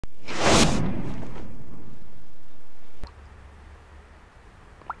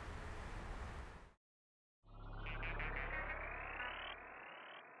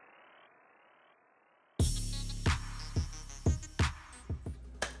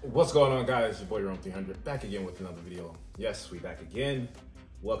What's going on, guys? Your boy Rome 300 back again with another video. Yes, we back again.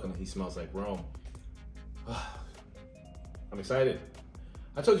 Welcome to He Smells Like Rome. I'm excited.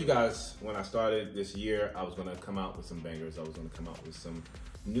 I told you guys when I started this year I was gonna come out with some bangers. I was gonna come out with some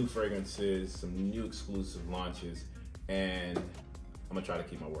new fragrances, some new exclusive launches, and I'm gonna try to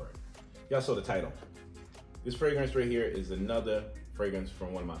keep my word. Y'all saw the title. This fragrance right here is another fragrance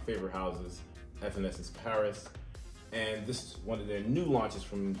from one of my favorite houses, Affinessence Paris. And this is one of their new launches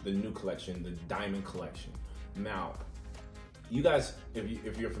from the new collection, the Diamond Collection. Now, you guys,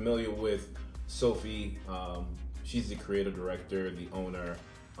 if you're familiar with Sophie, she's the creative director, the owner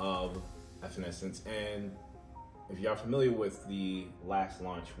of Affinessence. And if y'all familiar with the last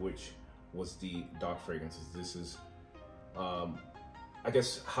launch, which was the dark fragrances, this is, I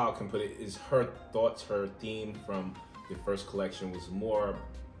guess how I can put it, is her thoughts, her theme from the first collection was more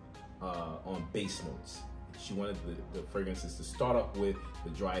on base notes. She wanted the fragrances to start off with the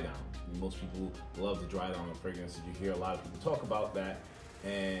dry down. Most people love the dry down of fragrances. You hear a lot of people talk about that.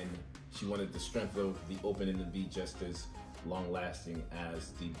 And she wanted the strength of the opening to be just as long lasting as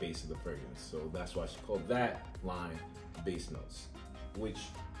the base of the fragrance. So that's why she called that line base notes, which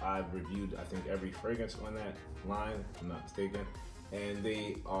I've reviewed, I think, every fragrance on that line, if I'm not mistaken. And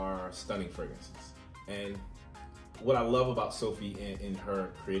they are stunning fragrances. And what I love about Sophie in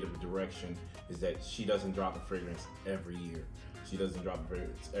her creative direction is that she doesn't drop a fragrance every year. She doesn't drop a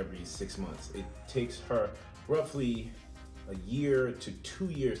fragrance every 6 months. It takes her roughly a year to 2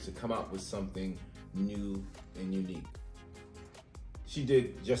 years to come out with something new and unique. She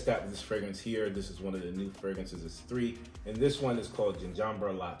did just that with this fragrance here. This is one of the new fragrances, it's 3. And this one is called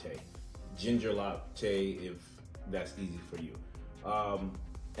Gingembre Latte. Ginger Latte, if that's easy for you.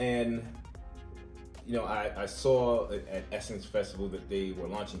 And you know, I saw at Essence Festival that they were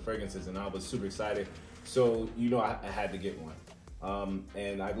launching fragrances and I was super excited. So, you know, I had to get one.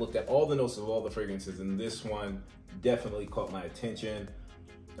 And I looked at all the notes of all the fragrances and this one definitely caught my attention.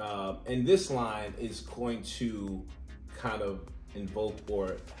 And this line is going to kind of invoke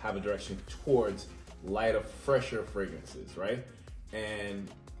or have a direction towards lighter, fresher fragrances, right? And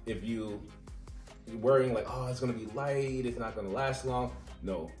if you're worrying like, oh, it's gonna be light, it's not gonna last long,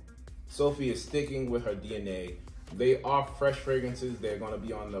 no. Sophie is sticking with her DNA. They are fresh fragrances. They're gonna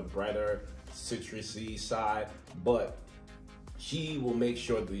be on the brighter, citrusy side, but she will make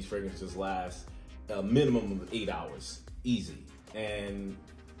sure that these fragrances last a minimum of 8 hours, easy. And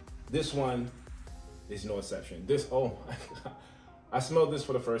this one is no exception. Oh my God. I smelled this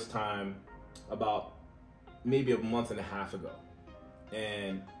for the first time about maybe a month and a half ago.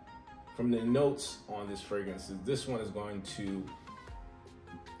 And from the notes on this fragrance, this one is going to,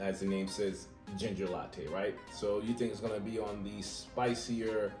 as the name says, ginger latte, right? So you think it's gonna be on the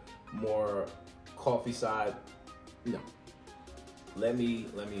spicier, more coffee side? No. Let me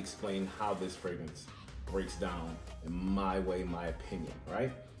explain how this fragrance breaks down in my way, my opinion,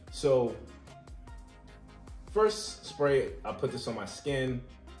 right? So first spray, I put this on my skin,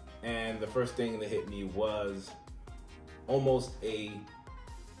 and the first thing that hit me was almost a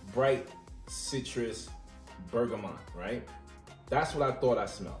bright citrus bergamot, right? That's what I thought I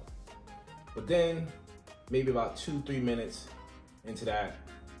smelled. But then, maybe about 2-3 minutes into that,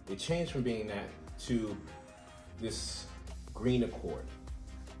 it changed from being that to this green accord.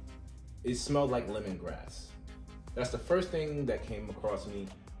 It smelled like lemongrass. That's the first thing that came across me.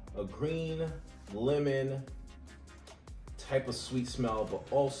 A green lemon type of sweet smell, but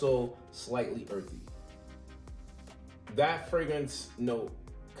also slightly earthy. That fragrance note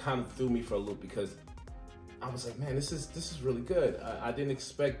kind of threw me for a loop because I was like, man, this is really good. I didn't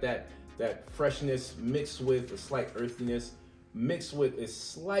expect that freshness mixed with a slight earthiness, mixed with a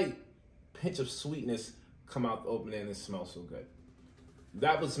slight pinch of sweetness come out the opening and it smells so good.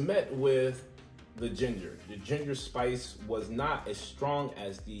 That was met with the ginger. The ginger spice was not as strong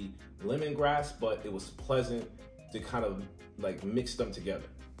as the lemongrass, but it was pleasant to kind of like mix them together.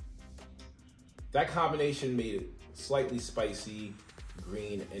 That combination made it slightly spicy,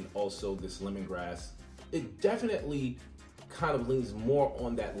 green, and also this lemongrass. It definitely kind of leans more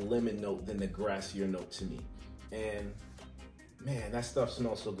on that lemon note than the grassier note to me. And man, that stuff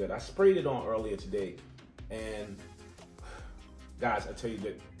smells so good. I sprayed it on earlier today, and guys, I tell you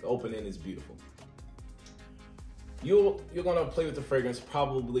that the opening is beautiful. You're gonna play with the fragrance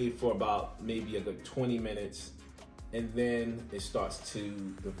probably for about maybe a good 20 minutes, and then it starts to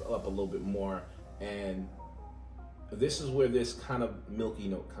develop a little bit more, and this is where this kind of milky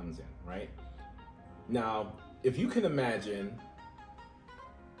note comes in, right? Now, if you can imagine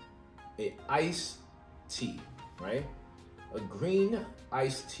an iced tea, right? A green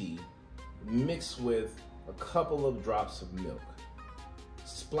iced tea mixed with a couple of drops of milk.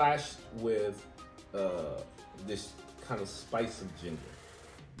 splashed with this kind of spice of ginger.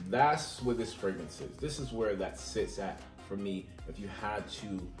 That's where this fragrance is. This is where that sits at for me if you had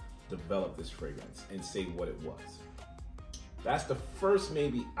to develop this fragrance and say what it was. That's the first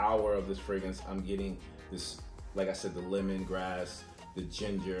maybe hour of this fragrance. I'm getting this, like I said, the lemongrass, the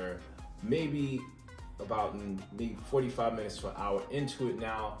ginger, maybe about maybe 45 minutes to an hour into it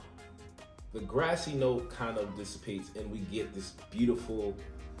now, the grassy note kind of dissipates and we get this beautiful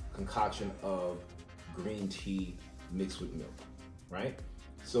concoction of green tea mixed with milk, right?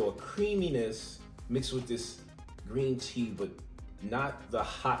 So a creaminess mixed with this green tea, but not the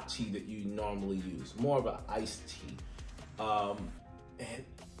hot tea that you normally use, more of an iced tea. And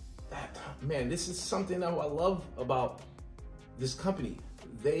that, man, this is something that I love about this company.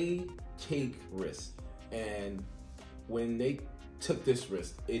 They take risks, and when they took this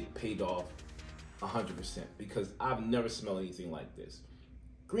risk, it paid off 100% because I've never smelled anything like this.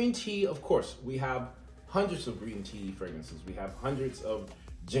 Green tea, of course, we have hundreds of green tea fragrances. We have hundreds of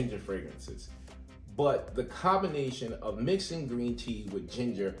ginger fragrances. But the combination of mixing green tea with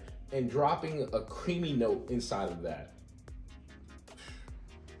ginger and dropping a creamy note inside of that,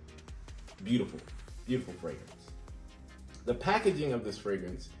 beautiful, beautiful fragrance. The packaging of this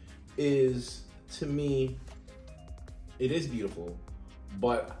fragrance is, to me, it is beautiful,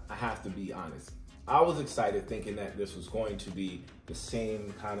 but I have to be honest. I was excited thinking that this was going to be the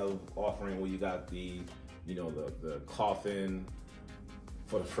same kind of offering where you got the, you know, the coffin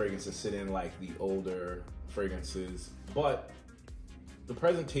for the fragrance to sit in like the older fragrances, but the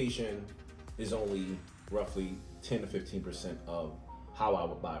presentation is only roughly 10 to 15% of how I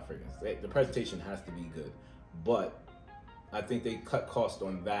would buy a fragrance. The presentation has to be good, but I think they cut cost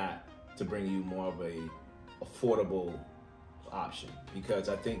on that to bring you more of a affordable option, because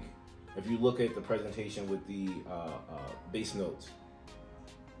I think if you look at the presentation with the base notes,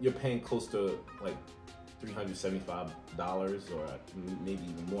 you're paying close to like $375 or maybe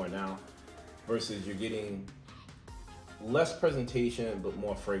even more now, versus you're getting less presentation but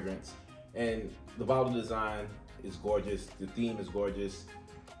more fragrance. And the bottle design is gorgeous, the theme is gorgeous,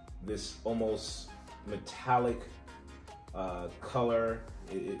 this almost metallic color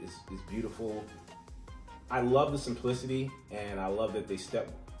is beautiful. I love the simplicity, and I love that they stuck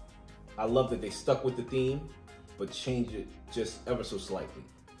with the theme but changed it just ever so slightly.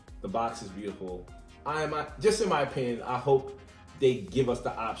 The box is beautiful. Just in my opinion, I hope they give us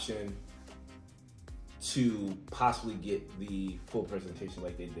the option to possibly get the full presentation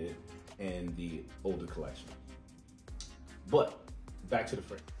like they did in the older collection. But back to the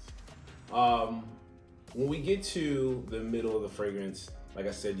fragrance. When we get to the middle of the fragrance, like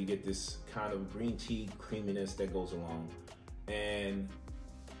I said, you get this kind of green tea creaminess that goes along. And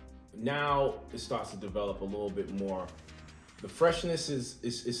now it starts to develop a little bit more. The freshness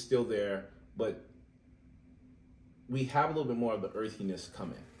is still there, but we have a little bit more of the earthiness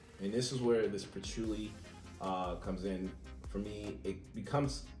come in. And this is where this patchouli comes in. For me, it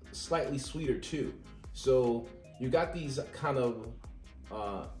becomes slightly sweeter too. So you got these kind of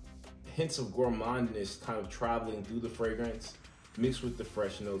hints of gourmandness kind of traveling through the fragrance, mixed with the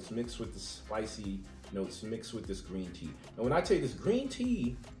fresh notes, mixed with the spicy notes, mixed with this green tea. And when I tell you this green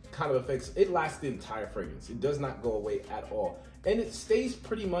tea kind of affects, it lasts the entire fragrance. It does not go away at all. And it stays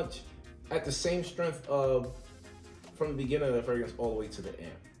pretty much at the same strength of from the beginning of the fragrance all the way to the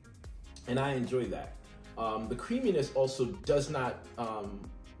end. And I enjoy that. The creaminess also does not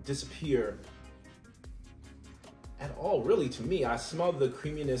disappear at all, really, to me. I smell the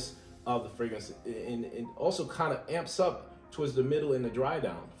creaminess of the fragrance, and it also kind of amps up towards the middle and the dry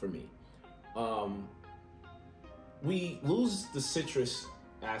down for me. We lose the citrus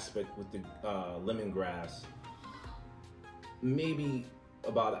aspect with the lemongrass maybe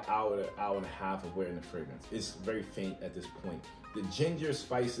about an hour and a half of wearing the fragrance. It's very faint at this point. The ginger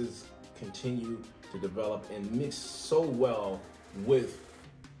spices continue to develop and mix so well with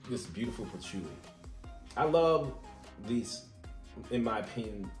this beautiful patchouli. I love these, in my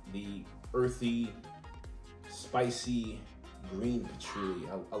opinion, the earthy, spicy green patchouli.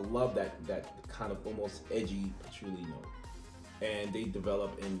 I love that kind of almost edgy patchouli note. And they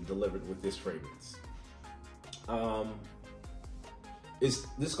developed and delivered with this fragrance. Is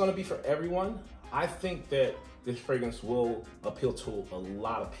this gonna be for everyone? I think that this fragrance will appeal to a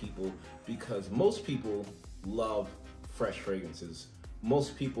lot of people because most people love fresh fragrances.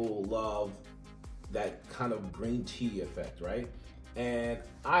 Most people love that kind of green tea effect, right? And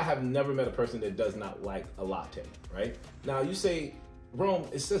I have never met a person that does not like a latte, right? Now you say, Rome,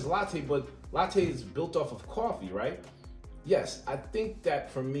 it says latte, but latte is built off of coffee, right? Yes, I think that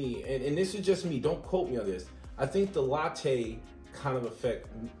for me, and this is just me, don't quote me on this, I think the latte kind of effect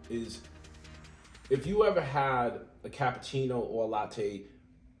is, if you ever had a cappuccino or a latte,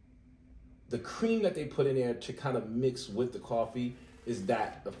 the cream that they put in there to kind of mix with the coffee is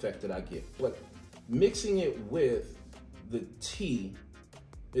that effect that I get. But mixing it with the tea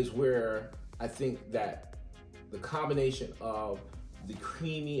is where I think that the combination of the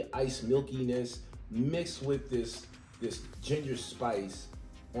creamy ice milkiness mixed with this ginger spice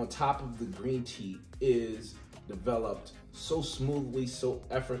on top of the green tea is developed so smoothly, so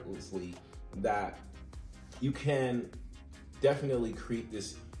effortlessly, that you can definitely create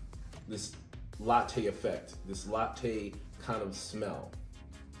this latte effect, this latte kind of smell.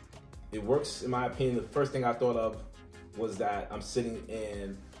 It works, in my opinion. The first thing I thought of was that I'm sitting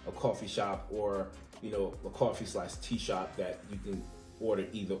in a coffee shop, or a coffee/tea shop that you can order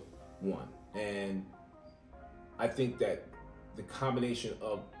either one. And I think that the combination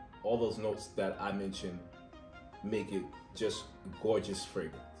of all those notes that I mentioned make it just gorgeous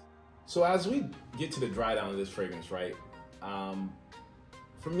fragrance. So as we get to the dry down of this fragrance, right?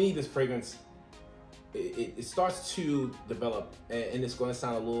 For me, this fragrance, it starts to develop, and it's going to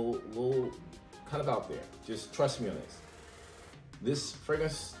sound a little kind of out there. Just trust me on this. This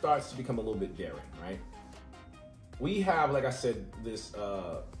fragrance starts to become a little bit daring, right? We have, like I said, this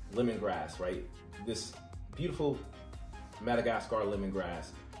lemongrass, right? This beautiful Madagascar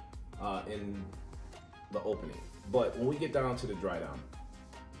lemongrass in the opening. But when we get down to the dry down,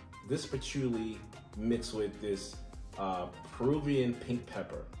 this patchouli mixed with this Peruvian pink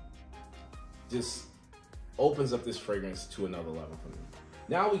pepper just opens up this fragrance to another level for me.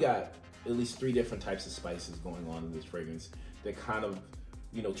 Now we got at least 3 different types of spices going on in this fragrance that kind of,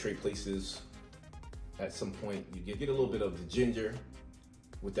 trade places. At some point, you get a little bit of the ginger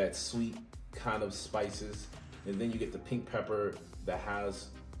with that sweet kind of spices, and then you get the pink pepper that has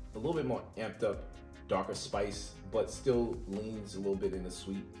a little bit more amped up, darker spice, but still leans a little bit in the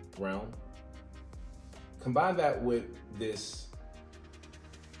sweet realm. Combine that with this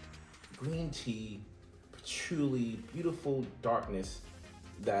green tea, patchouli, beautiful darkness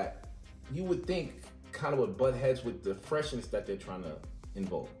that you would think kind of would butt heads with the freshness that they're trying to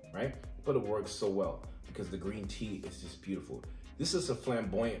invoke, right? But it works so well because the green tea is just beautiful. This is a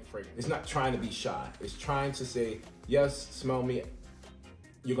flamboyant fragrance. It's not trying to be shy. It's trying to say, yes, smell me.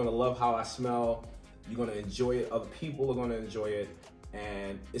 You're gonna love how I smell. You're gonna enjoy it. Other people are gonna enjoy it.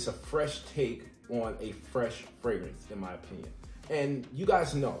 And it's a fresh take on a fresh fragrance, in my opinion. And you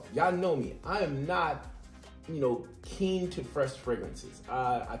guys know, y'all know me. I am not, keen to fresh fragrances.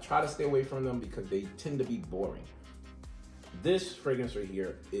 I try to stay away from them because they tend to be boring. This fragrance right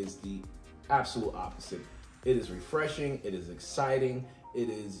here is the absolute opposite. It is refreshing, it is exciting, it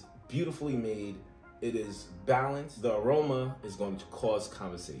is beautifully made, it is balanced. The aroma is going to cause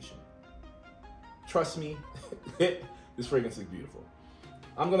conversation. Trust me, this fragrance is beautiful.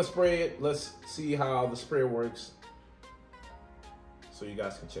 I'm gonna spray it. Let's see how the sprayer works so you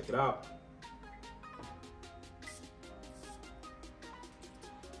guys can check it out.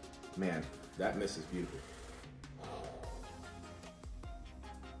 Man, that mist is beautiful.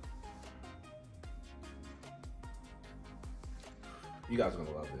 You guys are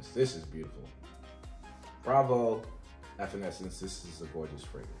gonna love this. This is beautiful. Bravo, Affinessence. This is a gorgeous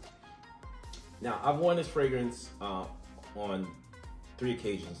fragrance. Now, I've worn this fragrance on 3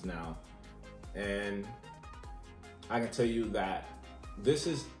 occasions now, and I can tell you that this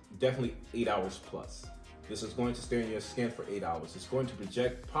is definitely 8 hours plus. This is going to stay in your skin for 8 hours. It's going to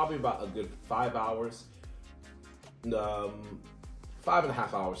project probably about a good 5 hours.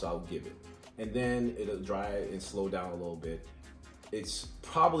 5.5 hours I'll give it. And then it'll dry and slow down a little bit. It's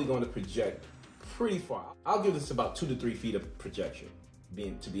probably going to project pretty far. I'll give this about 2 to 3 feet of projection,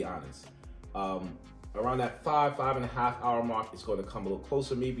 to be honest. Around that 5.5 hour mark, it's going to come a little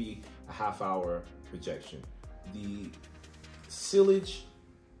closer, maybe a half hour projection. The sillage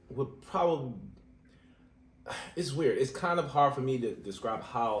would probably, it's weird. It's kind of hard for me to describe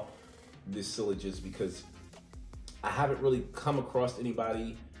how this sillage is because I haven't really come across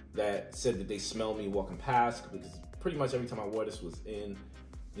anybody that said that they smell me walking past, because pretty much every time I wore this was in,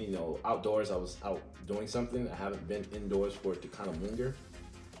 outdoors. I was out doing something. I haven't been indoors for it to kind of linger,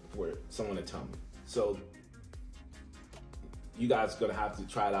 for someone to tell me. So you guys are gonna have to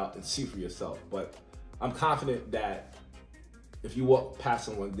try it out and see for yourself. But I'm confident that if you walk past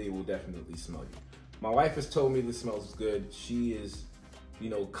someone, they will definitely smell you. My wife has told me this smells good. She is,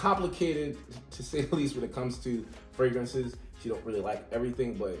 complicated to say the least when it comes to fragrances. She don't really like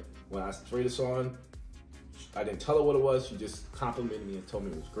everything, but when I sprayed this on, I didn't tell her what it was. She just complimented me and told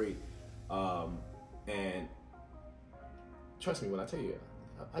me it was great. And trust me when I tell you,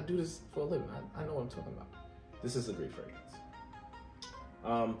 I do this for a living. I know what I'm talking about. This is a great fragrance.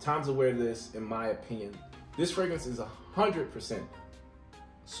 Time to wear this, in my opinion. This fragrance is 100%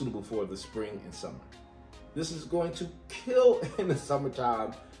 suitable for the spring and summer. This is going to kill in the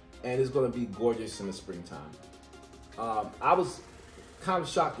summertime, and it's going to be gorgeous in the springtime. I was kind of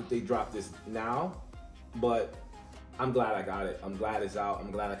shocked that they dropped this now, but I'm glad I got it. I'm glad it's out.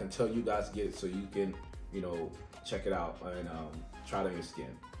 I'm glad I can tell you guys to get it so you can, you know, check it out and try it on your skin.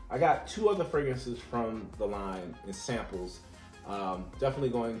 I got 2 other fragrances from the line in samples. Definitely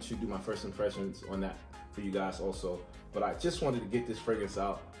going to do my first impressions on that for you guys also. But I just wanted to get this fragrance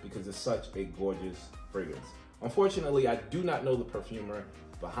out because it's such a gorgeous fragrance. Unfortunately, I do not know the perfumer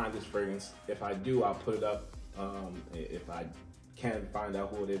behind this fragrance. If I do, I'll put it up. If I can find out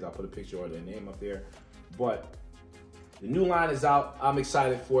who it is, I'll put a picture or their name up there. But the new line is out. I'm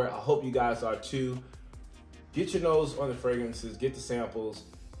excited for it. I hope you guys are too. Get your nose on the fragrances, get the samples.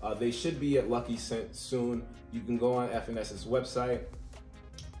 They should be at Lucky Scent soon. You can go on Affinessence website,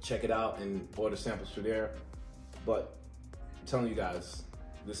 check it out and order samples for there. But I'm telling you guys,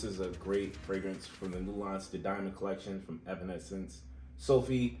 this is a great fragrance from the new launch, the Diamond Collection from Affinessence.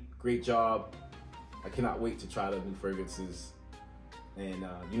 Sophie, great job. I cannot wait to try the new fragrances. And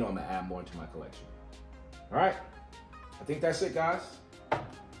you know I'm gonna add more into my collection. All right, I think that's it, guys.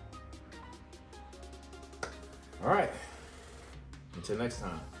 All right, until next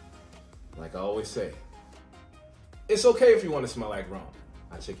time, like I always say, it's okay if you want to smell like Rome.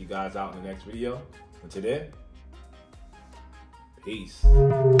 I'll check you guys out in the next video. Until then, peace.